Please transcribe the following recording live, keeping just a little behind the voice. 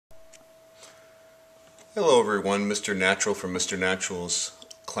Hello everyone, Mr. Natural from Mr. Natural's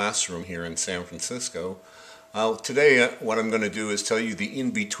classroom here in San Francisco. Today what I'm going to do is tell you the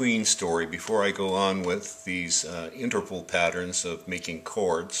in-between story before I go on with these interval patterns of making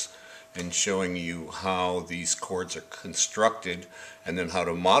chords and showing you how these chords are constructed and then how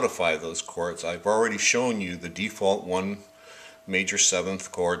to modify those chords. I've already shown you the default 1 major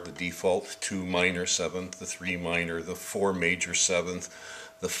 7th chord, the default 2 minor 7th, the 3 minor, the 4 major 7th,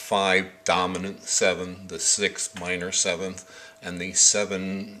 the 5 dominant 7, the 6 minor 7th, and the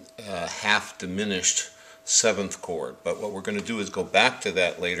 7 half diminished 7th chord. But what we're going to do is go back to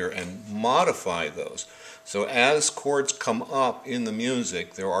that later and modify those. So as chords come up in the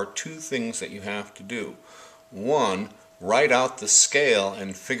music, there are two things that you have to do. One, write out the scale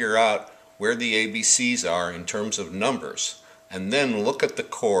and figure out where the ABCs are in terms of numbers, and then look at the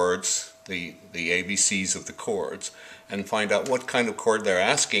chords, the ABCs of the chords, and find out what kind of chord they're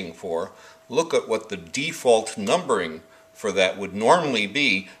asking for. Look at what the default numbering for that would normally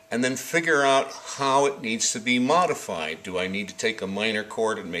be, and then figure out how it needs to be modified. Do I need to take a minor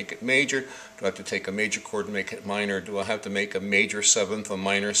chord and make it major? Do I have to take a major chord and make it minor? Do I have to make a major 7th a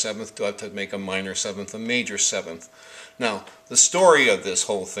minor 7th? Do I have to make a minor 7th a major 7th? Now, the story of this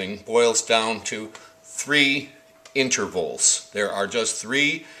whole thing boils down to 3 intervals. There are just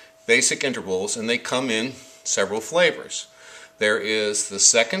 3 basic intervals, and they come in several flavors. There is the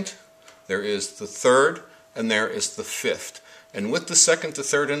 2nd, there is the 3rd, and there is the 5th. And with the 2nd, the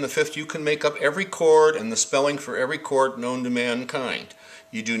 3rd, and the 5th, you can make up every chord and the spelling for every chord known to mankind.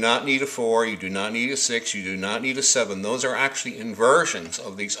 You do not need a 4, you do not need a 6, you do not need a 7. Those are actually inversions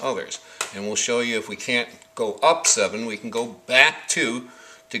of these others. And we'll show you if we can't go up 7, we can go back 2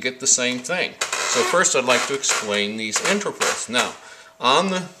 to get the same thing. So first I'd like to explain these intervals. Now,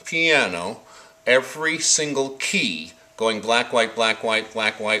 on the piano, every single key, going black, white, black, white,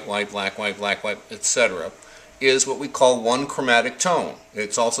 black, white, white, black, white, black, white, etc., is what we call one chromatic tone.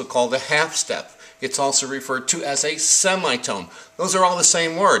 It's also called a half step. It's also referred to as a semitone. Those are all the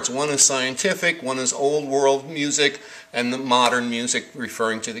same words. One is scientific, one is old world music, and the modern music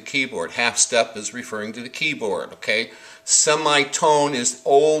referring to the keyboard. Half step is referring to the keyboard, okay? Semitone is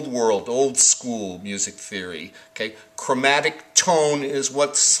old world, old school music theory, okay? Chromatic tone is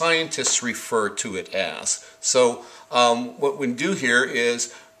what scientists refer to it as. So what we do here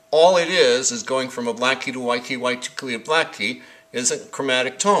is, all it is going from a black key to white key, white key to black key, is a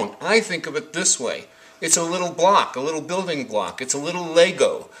chromatic tone. I think of it this way. It's a little block, a little building block. It's a little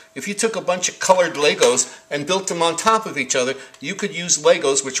Lego. If you took a bunch of colored Legos and built them on top of each other, you could use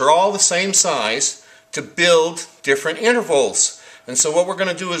Legos, which are all the same size, to build different intervals. And so what we're going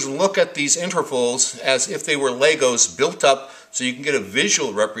to do is look at these intervals as if they were Legos built up, so you can get a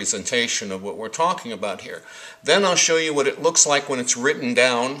visual representation of what we're talking about here. Then I'll show you what it looks like when it's written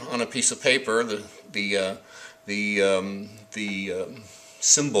down on a piece of paper, the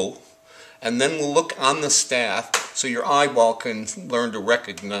symbol, and then we'll look on the staff so your eyeball can learn to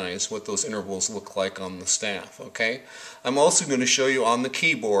recognize what those intervals look like on the staff, okay? I'm also going to show you on the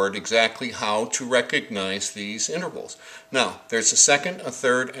keyboard exactly how to recognize these intervals. Now, there's a 2nd, a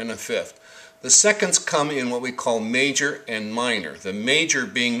 3rd, and a 5th. The seconds come in what we call major and minor. The major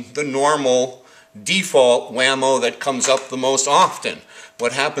being the normal default whammo that comes up the most often.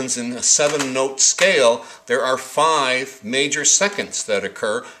 What happens in a 7-note scale, there are 5 major seconds that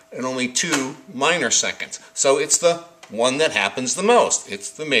occur and only 2 minor seconds. So it's the one that happens the most. It's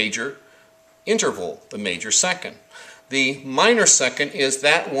the major interval, the major second. The minor second is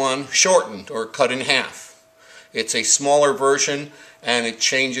that one shortened or cut in half. It's a smaller version, and it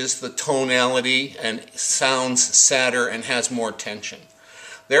changes the tonality and sounds sadder and has more tension.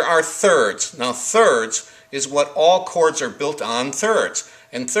 There are thirds. Now, thirds is what all chords are built on, thirds.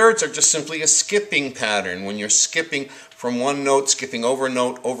 And thirds are just simply a skipping pattern. When you're skipping from one note, skipping over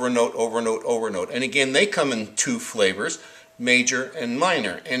note, over note, over note, over note. And again, they come in 2 flavors, major and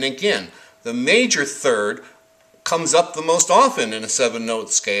minor. And again, the major third comes up the most often in a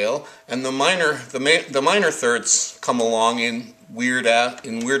 7-note scale, and the minor thirds come along in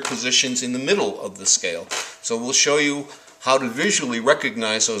weird positions in the middle of the scale. So we'll show you how to visually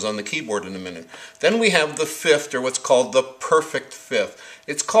recognize those on the keyboard in a minute. Then we have the 5th, or what's called the perfect 5th.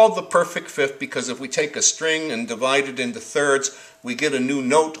 It's called the perfect 5th because if we take a string and divide it into thirds, we get a new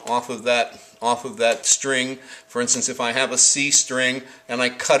note off of that string. For instance, if I have a C string and I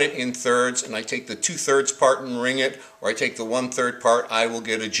cut it in thirds and I take the 2/3 part and ring it, or I take the 1/3 part, I will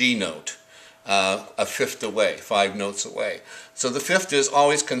get a G note, a fifth away, 5 notes away. So the 5th is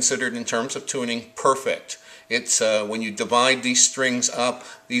always considered in terms of tuning perfect. It's when you divide these strings up,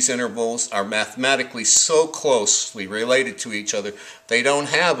 these intervals are mathematically so closely related to each other, they don't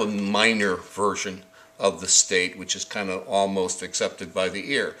have a minor version of the state, which is kind of almost accepted by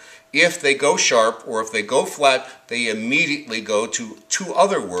the ear. If they go sharp or if they go flat, they immediately go to two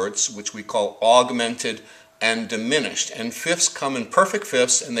other words, which we call augmented and diminished. And fifths come in perfect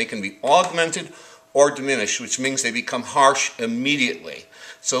fifths, and they can be augmented or diminished, which means they become harsh immediately.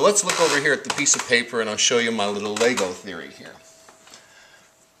 So let's look over here at the piece of paper, and I'll show you my little Lego theory here.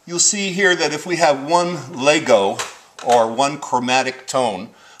 You'll see here that if we have one Lego, or one chromatic tone,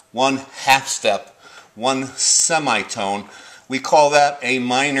 one half step, one semitone, we call that a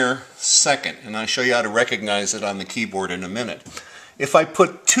minor second, and I'll show you how to recognize it on the keyboard in a minute. If I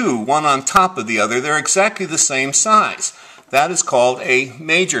put two, one on top of the other, they're exactly the same size. That is called a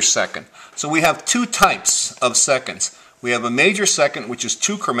major second. So we have two types of seconds. We have a major second, which is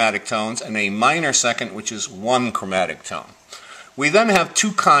two chromatic tones, and a minor second, which is one chromatic tone. We then have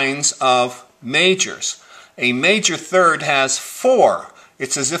two kinds of majors. A major third has four.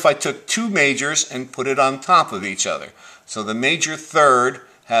 It's as if I took two majors and put it on top of each other. So the major third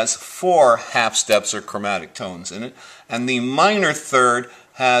has four half steps or chromatic tones in it, and the minor third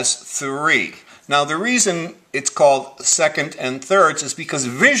has three. Now the reason it's called second and thirds is because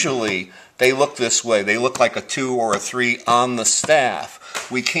visually they look this way. They look like a 2 or a 3 on the staff.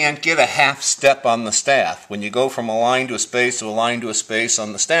 We can't get a half step on the staff. When you go from a line to a space to a line to a space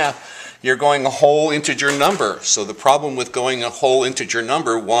on the staff, you're going a whole integer number. So the problem with going a whole integer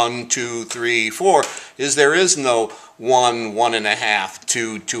number, 1, 2, 3, 4, is there is no 1, 1.5,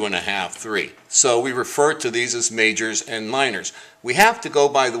 2, 2.5, 3. So we refer to these as majors and minors. We have to go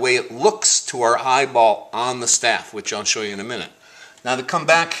by the way it looks to our eyeball on the staff, which I'll show you in a minute. Now to come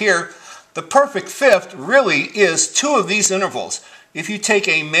back here, the perfect fifth really is two of these intervals. If you take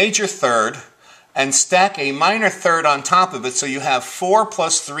a major third and stack a minor third on top of it, so you have 4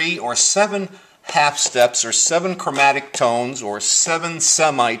 plus 3 or 7 half steps or 7 chromatic tones or 7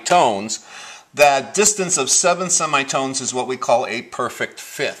 semitones, the distance of 7 semitones is what we call a perfect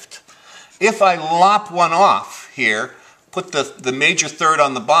fifth. If I lop one off here, put the major third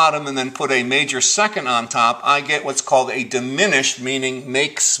on the bottom and then put a major second on top, I get what's called a diminished, meaning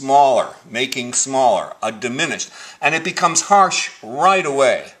making smaller, a diminished. And it becomes harsh right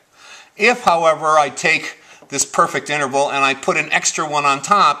away. If, however, I take this perfect interval and I put an extra one on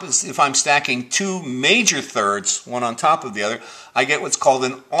top, as if I'm stacking two major thirds, one on top of the other, I get what's called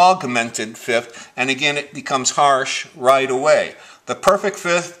an augmented fifth, and again it becomes harsh right away. The perfect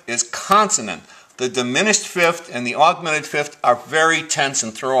fifth is consonant. The diminished fifth and the augmented fifth are very tense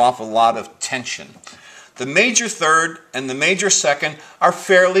and throw off a lot of tension. The major third and the major second are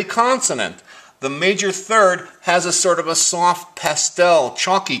fairly consonant. The major third has a sort of a soft pastel,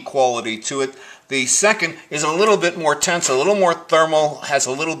 chalky quality to it. The second is a little bit more tense, a little more thermal, has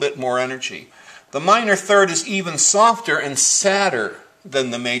a little bit more energy. The minor third is even softer and sadder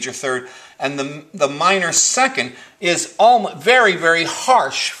than the major third, and the minor second is very, very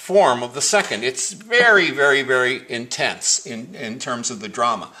harsh form of the second. It's very, very, very intense in terms of the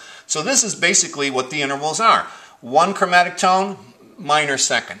drama. So this is basically what the intervals are. One chromatic tone, minor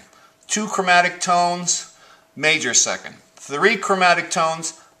second. Two chromatic tones, major second. Three chromatic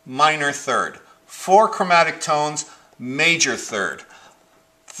tones, minor third. Four chromatic tones, major third.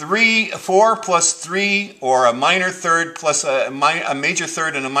 4 plus 3, or a minor third plus a major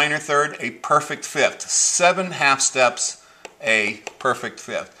third and a minor third, a perfect fifth. 7 half steps, a perfect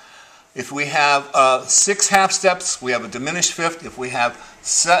fifth. If we have 6 half steps, we have a diminished fifth. If we have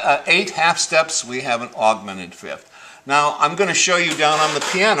 8 half steps, we have an augmented fifth. Now, I'm going to show you down on the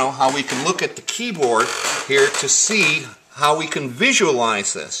piano how we can look at the keyboard here to see how we can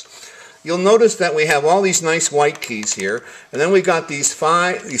visualize this. You'll notice that we have all these nice white keys here, and then we got these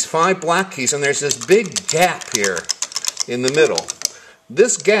five black keys, and there's this big gap here in the middle.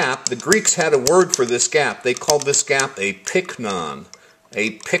 This gap, the Greeks had a word for this gap. They called this gap a pyknon.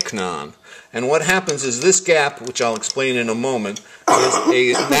 A pyknon. And what happens is this gap, which I'll explain in a moment,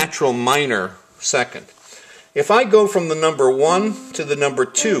 is a natural minor second. If I go from the number 1 to the number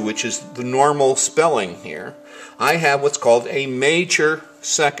 2, which is the normal spelling here, I have what's called a major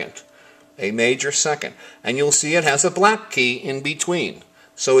second. A major second. And you'll see it has a black key in between.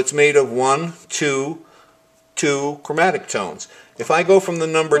 So it's made of 1, 2, 2 chromatic tones. If I go from the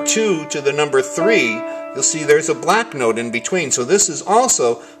number 2 to the number 3, you'll see there's a black note in between. So this is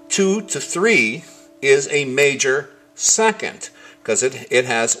also 2 to 3 is a major second, because it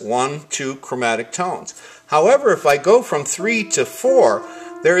has 1, 2 chromatic tones. However, if I go from 3 to 4,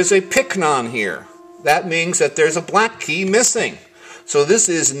 there is a pyknon here. That means that there's a black key missing. So this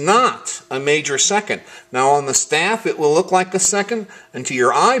is not a major second. Now on the staff it will look like a second, and to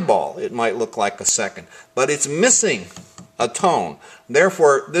your eyeball it might look like a second. But it's missing a tone.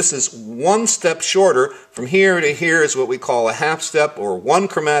 Therefore, this is one step shorter. From here to here is what we call a half step, or one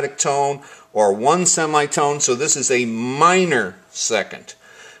chromatic tone, or one semitone. So this is a minor second.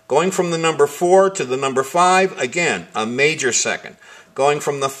 Going from the number 4 to the number 5, again, a major second. Going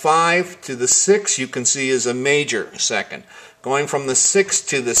from the 5 to the 6, you can see is a major second. Going from the 6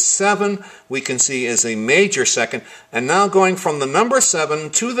 to the 7, we can see is a major second. And now going from the number 7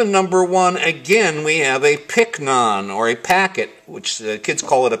 to the number 1, again, we have a picnon, or a packet, which kids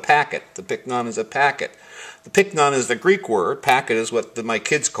call it a packet. The picnon is a packet. The picnon is the Greek word. Packet is what my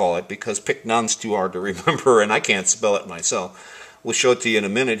kids call it, because picnon's too hard to remember, and I can't spell it myself. We'll show it to you in a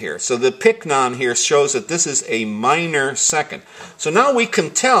minute here. So the picnon here shows that this is a minor second. So now we can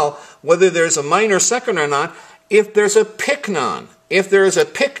tell whether there's a minor second or not if there's a picnon. If there is a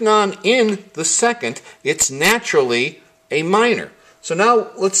picnon in the second, it's naturally a minor. So now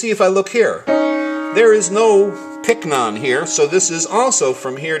let's see if I look here. There is no picnon here, so this is also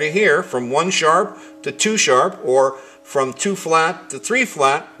from here to here, from 1 sharp to 2 sharp, or from 2 flat to 3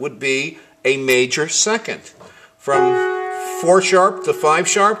 flat would be a major second. From 4 sharp to 5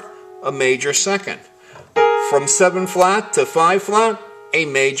 sharp, a major second. From 7 flat to 5 flat, a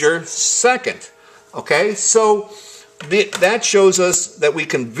major second. Okay, so that shows us that we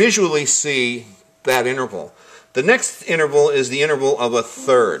can visually see that interval. The next interval is the interval of a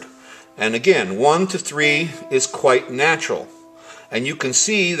third. And again, 1 to 3 is quite natural. And you can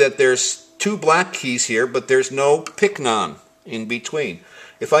see that there's 2 black keys here, but there's no picnon in between.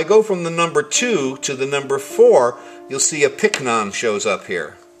 If I go from the number 2 to the number 4, you'll see a picnon shows up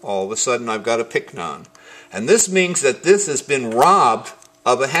here. All of a sudden I've got a picnon. And this means that this has been robbed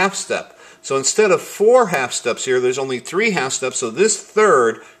of a half step. So instead of 4 half steps here, there's only 3 half steps, so this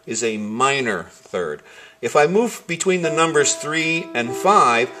third is a minor third. If I move between the numbers 3 and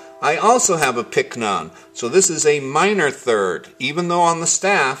 5, I also have a picnon. So this is a minor third, even though on the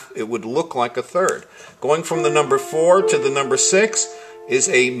staff it would look like a third. Going from the number 4 to the number 6 is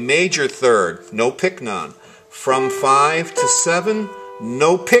a major third, no picnon. From 5 to 7,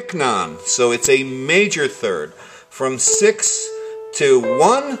 no picnon, so it's a major third. From 6 to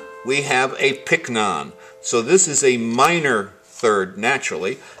 1, we have a picnon. So this is a minor third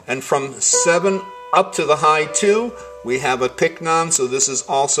naturally. And from 7 up to the high 2, we have a picnon, so this is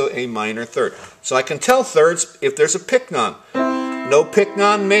also a minor third. So I can tell thirds if there's a picnon. No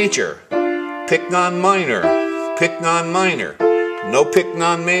picnon major, picnon minor, picnon minor, no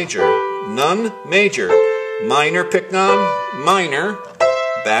picnon major, none major, minor picnon, minor,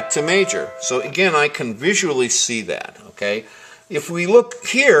 back to major. So again, I can visually see that, okay? If we look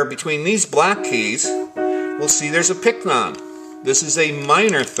here between these black keys, we'll see there's a picnon. This is a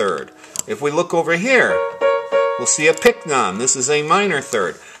minor third. If we look over here, we'll see a picnon. This is a minor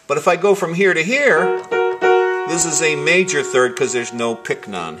third. But if I go from here to here, this is a major third because there's no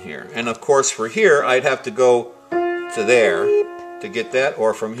picnon here. And of course for here, I'd have to go to there to get that,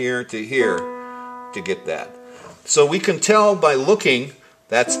 or from here to here to get that. So we can tell by looking,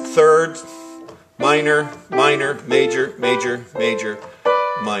 that's third, minor, minor, major, major, major,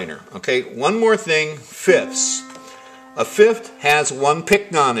 minor. Okay, one more thing, fifths. A fifth has 1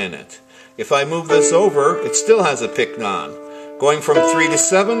 picnon in it. If I move this over, it still has a picnon. Going from 3 to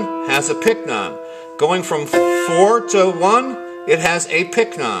 7 has a picnon. Going from 4 to 1, it has a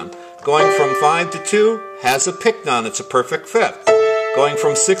picnon. Going from 5 to 2 has a picnon. It's a perfect fifth. Going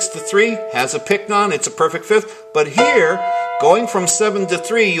from 6 to 3 has a picnon. It's a perfect fifth. But here, going from 7 to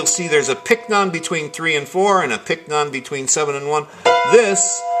 3, you'll see there's a picnon between 3 and 4 and a picnon between 7 and 1.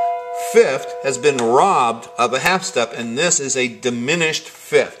 This fifth has been robbed of a half step, and this is a diminished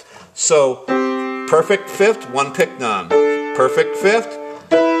fifth. So, perfect fifth, 1 picnon. Perfect fifth,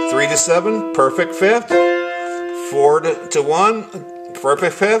 3 to 7, perfect fifth. 4 to 1,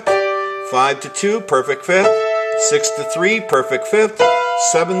 perfect fifth. 5 to 2, perfect fifth. 6 to 3, perfect fifth.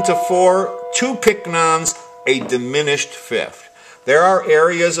 7 to 4, 2 picnons, a diminished fifth. There are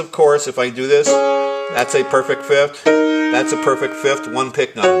areas, of course, if I do this, that's a perfect fifth. That's a perfect fifth, 1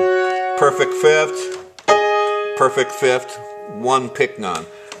 picnon. Perfect fifth, 1 picnon.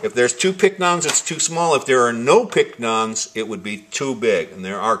 If there's 2 picnons, it's too small. If there are no picnons, it would be too big, and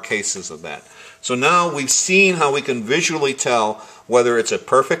there are cases of that. So now we've seen how we can visually tell whether it's a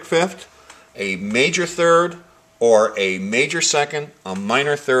perfect fifth, a major third, or a major second, a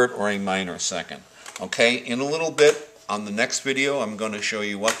minor third, or a minor second. Okay, in a little bit, on the next video, I'm going to show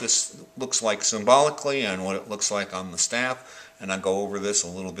you what this looks like symbolically and what it looks like on the staff, and I'll go over this a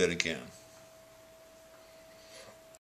little bit again.